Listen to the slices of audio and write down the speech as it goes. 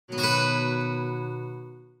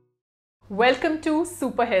Welcome to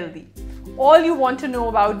Super Healthy. All you want to know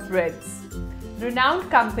about breads. Renowned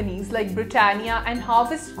companies like Britannia and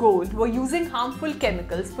Harvest Gold were using harmful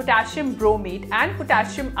chemicals, potassium bromate and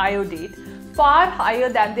potassium iodate, far higher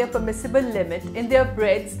than their permissible limit in their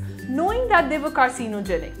breads, knowing that they were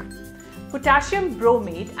carcinogenic. Potassium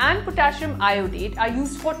bromate and potassium iodate are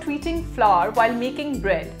used for treating flour while making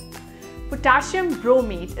bread. Potassium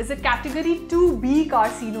bromate is a category 2B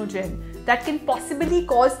carcinogen that can possibly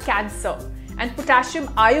cause cancer, and potassium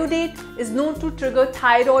iodate is known to trigger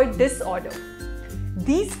thyroid disorder.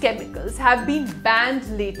 These chemicals have been banned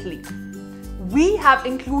lately. We have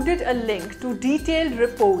included a link to a detailed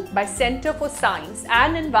report by Center for Science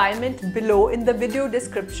and Environment below in the video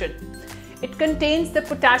description. It contains the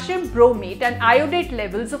potassium bromate and iodate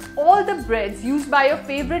levels of all the breads used by your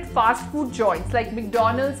favorite fast food joints like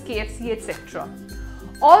McDonald's, KFC, etc.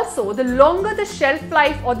 Also, the longer the shelf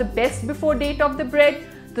life or the best before date of the bread,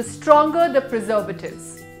 the stronger the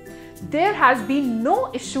preservatives. There has been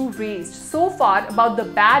no issue raised so far about the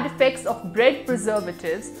bad effects of bread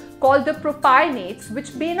preservatives called the propionates,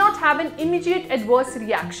 which may not have an immediate adverse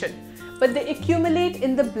reaction, but they accumulate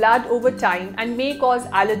in the blood over time and may cause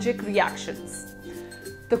allergic reactions.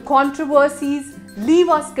 The controversies leave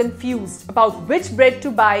us confused about which bread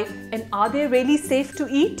to buy and are they really safe to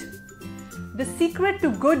eat? The secret to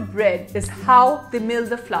good bread is how they mill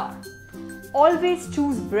the flour. Always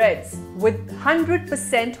choose breads with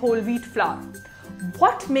 100% whole wheat flour.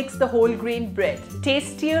 What makes the whole grain bread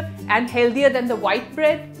tastier and healthier than the white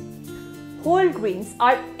bread? Whole grains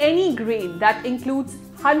are any grain that includes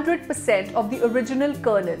 100% of the original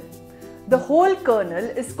kernel. The whole kernel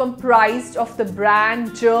is comprised of the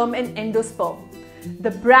bran, germ and endosperm.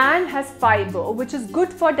 The bran has fiber, which is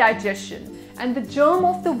good for digestion, and the germ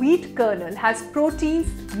of the wheat kernel has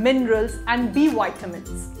proteins, minerals and B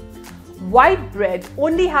vitamins. White bread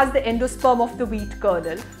only has the endosperm of the wheat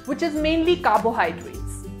kernel, which is mainly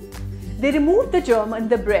carbohydrates. They remove the germ in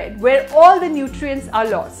the bread where all the nutrients are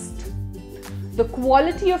lost. The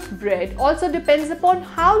quality of bread also depends upon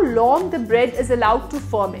how long the bread is allowed to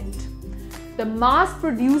ferment. The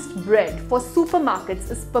mass-produced bread for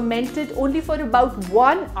supermarkets is fermented only for about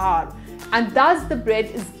 1 hour, and thus the bread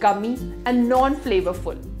is gummy and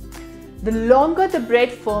non-flavorful. The longer the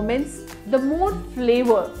bread ferments, the more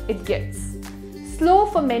flavor it gets. Slow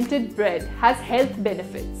fermented bread has health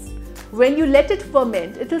benefits. When you let it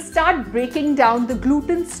ferment, it will start breaking down the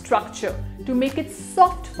gluten structure to make it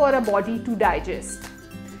soft for a body to digest.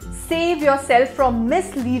 Save yourself from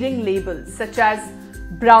misleading labels such as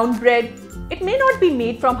brown bread. It may not be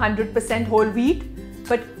made from 100% whole wheat,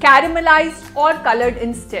 but caramelized or colored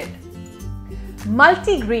instead.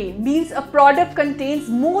 Multigrain means a product contains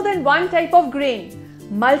more than one type of grain.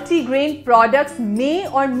 Multigrain products may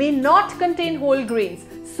or may not contain whole grains,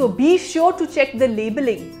 so be sure to check the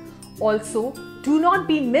labeling. Also, do not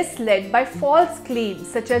be misled by false claims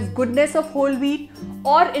such as goodness of whole wheat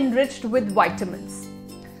or enriched with vitamins.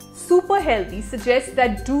 Super Healthy suggests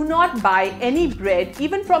that do not buy any bread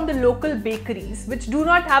even from the local bakeries which do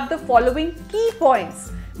not have the following key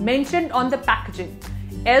points mentioned on the packaging,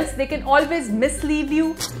 else they can always mislead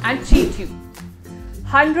you and cheat you.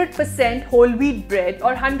 100% whole wheat bread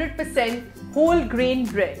or 100% whole grain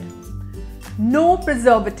bread. No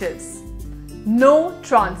preservatives. No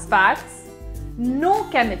trans fats. No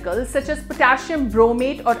chemicals such as potassium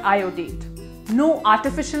bromate or iodate. No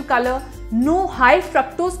artificial color. No high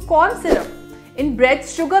fructose corn syrup. In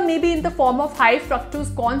breads, sugar may be in the form of high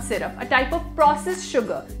fructose corn syrup, a type of processed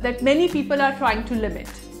sugar that many people are trying to limit.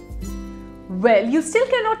 Well, you still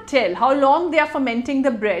cannot tell how long they are fermenting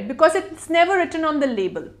the bread because it's never written on the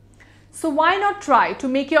label. So why not try to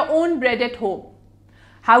make your own bread at home?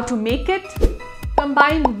 How to make it?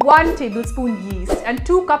 Combine 1 tablespoon yeast and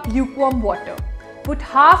 2 cup lukewarm water. Put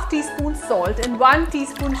half teaspoon salt and 1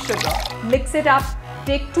 teaspoon sugar. Mix it up.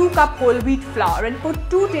 Take 2 cup whole wheat flour and put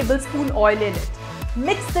 2 tablespoon oil in it.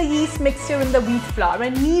 Mix the yeast mixture in the wheat flour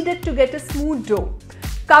and knead it to get a smooth dough.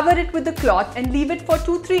 Cover it with a cloth and leave it for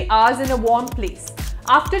 2-3 hours in a warm place.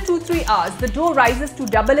 After 2-3 hours, the dough rises to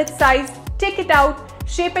double its size. Take it out,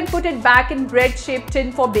 shape and put it back in bread-shaped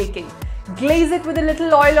tin for baking. Glaze it with a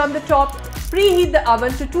little oil on the top. Preheat the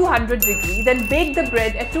oven to 200 degrees, then bake the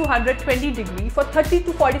bread at 220 degrees for 30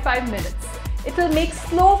 to 45 minutes. It will make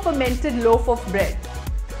slow fermented loaf of bread.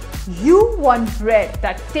 You want bread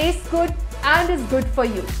that tastes good and is good for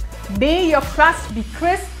you. May your crust be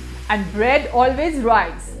crisp and bread always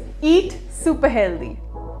rise. Eat super healthy.